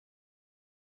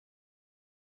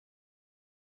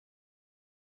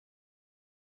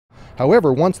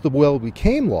However, once the bill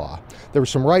became law, there were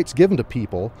some rights given to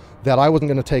people that I wasn't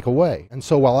going to take away. And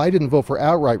so while I didn't vote for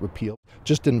outright repeal,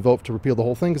 just didn't vote to repeal the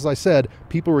whole thing, because I said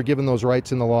people were given those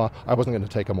rights in the law, I wasn't going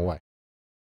to take them away.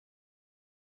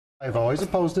 I've always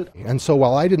opposed it. And so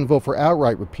while I didn't vote for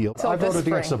outright repeal, I voted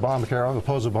against Obamacare. I've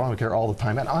opposed Obamacare all the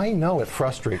time, and I know it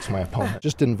frustrates my opponent.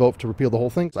 Just didn't vote to repeal the whole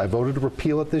thing. I voted to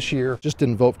repeal it this year. Just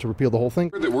didn't vote to repeal the whole thing.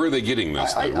 Where are they getting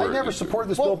this? I never supported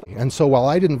this bill. And so while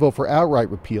I didn't vote for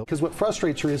outright repeal, because what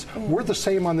frustrates her is we're the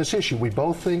same on this issue. We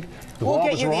both think the law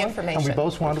was wrong, and we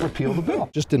both want to repeal the bill.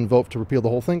 Just didn't vote to repeal the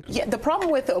whole thing. Yeah, the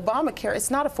problem with Obamacare, it's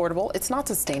not affordable, it's not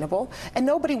sustainable, and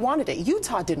nobody wanted it.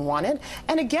 Utah didn't want it.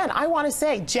 And again, I want to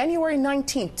say, January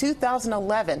 19th,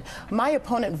 2011, my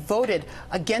opponent voted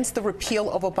against the repeal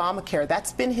of Obamacare.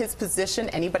 That's been his position.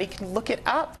 Anybody can look it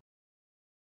up.